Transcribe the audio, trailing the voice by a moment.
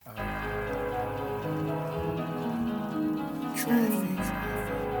I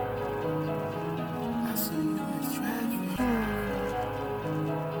see you in traffic.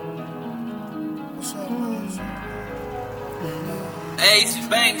 What's up, man? Hey, it's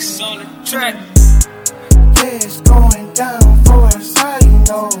Bankz on the track. Yeah, it's going down for us, how you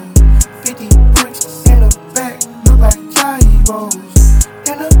know. 50 bricks in the back, look like gyros.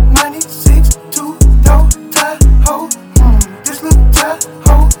 In a 96 two-door Tahoe. This little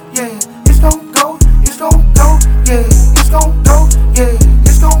Tahoe, yeah, it's gon' go, yeah, it's gon' go, yeah,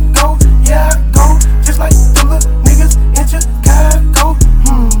 it's gon' go, yeah, I go, just like them little niggas in Chicago.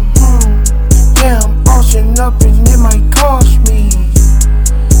 Yeah, I'm bossing up and it might cost me.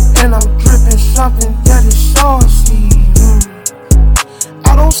 And I'm dripping something that is saucy.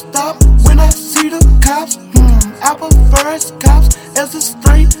 I don't stop when I see the cops. I prefer as cops as the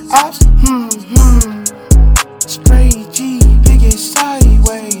straight ops. Straight G, biggest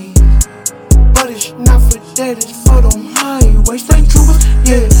sideways. But it's not for that, it's for them highways. Straight troopers,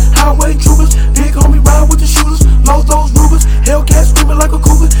 yeah, highway troopers. Big homie ride with the shooters, load those Rubers. Hellcat screaming like a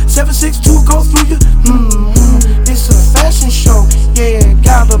cougar, 762 go through you. It's a fashion show, yeah,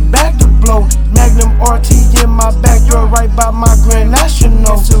 got a bag to blow. Magnum RT in my backyard, right by my Grand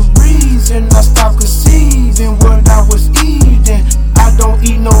National. It's a reason I stopped conceiving what I was eating. I don't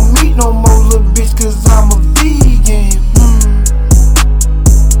eat no meat no more, little bitch, cause I'm a vegan.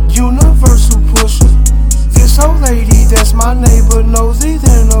 Universal pusher. This old lady, that's my neighbor, nosy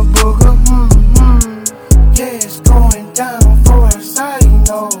than a booger. Yeah, it's going down for us, I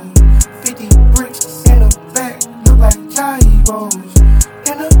know. 50 bricks in the back, look like gyros.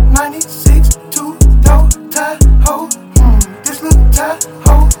 In a 96 two-door Tahoe. This little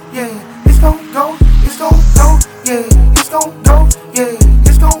Tahoe, yeah, it's gon' go, yeah, it's gon' go, yeah,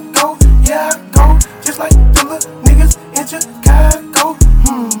 it's gon' go, yeah, I go, just like them little niggas in Chicago.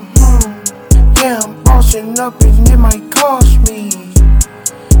 Yeah, I'm bossing up and it might cost me.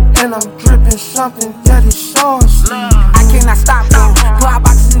 And I'm dripping something that is saucy. I cannot stop them. Fly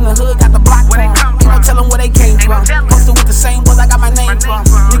boxes in the hood, got the block from. Ain't no telling where they came from. Posted with the same boys I got my name from.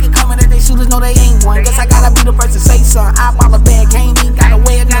 Nigga coming at they shooters, know they ain't one. Guess I gotta be the first to say something. I ball a bag, can't even gotta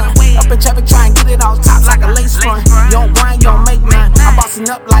wear none. Up in traffic, try and get it off top like a lace front. You don't grind, you don't make none. I'm bossing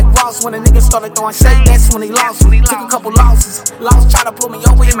up like Ross when a nigga started throwing shade. That's when he lost me. Took a couple losses. Lost, try to pull me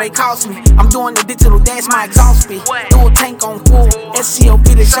over, it may cost me. I'm doing the digital dance, my exhaust speed. Do a tank on full. SCOP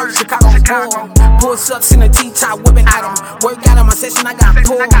the shirt, Chicago bull. Pull sucks in the T-top, whipping at him. Work out in my session, I got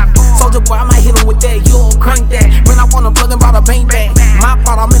pulled. Soldier boy, I might hit him with that. You'll crank that. When I wanna plug and brought a paint bag. My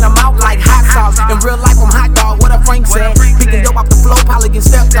fault, I'm in the mouth like hot sauce. In real life, I'm hot dog. What a Frank said. Picking dope off the floor, probably get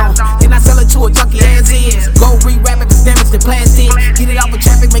stepped on. Then I sell it to a junkie as is. Go re-wrap it, cause damage the plastic. Get it off of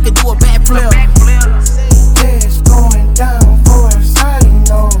traffic, make it do a bad flip. Yeah, it's going down for us, I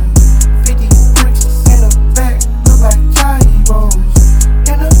know. 50 bricks in the back, look like gyros.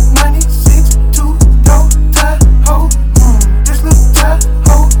 In a 96 two-door Tahoe. This little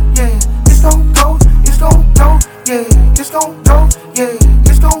Tahoe, yeah, it's gon' go, yeah, it's gon' go, yeah,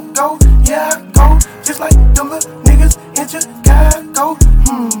 it's gon' go, yeah, I go, just like them little niggas in Chicago.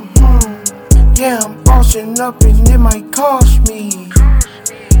 Yeah, I'm bossing up and it might cost me.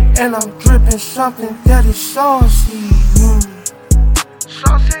 And I'm dripping something that is saucy.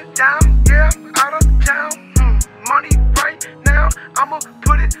 Sauce it down, yeah, I'm out of town. Money right now, I'ma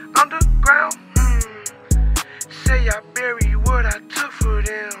put it underground. Say I bury what I took for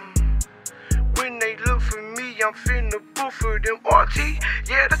them. When they look for me, I'm finna boof for them. RT,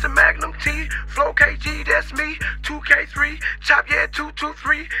 yeah, that's a Magnum T. Flow KG, that's me. 2K3, chop, yeah,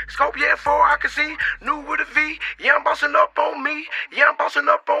 223. Scope, yeah, 4, I can see. New with a V, yeah, I'm bossing up on me. Yeah, I'm bossing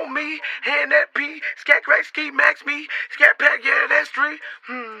up on me. Hand that P, scat crack, ski, max me. Scat pack, yeah, that's 3.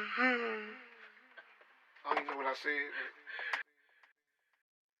 I don't even know what I said.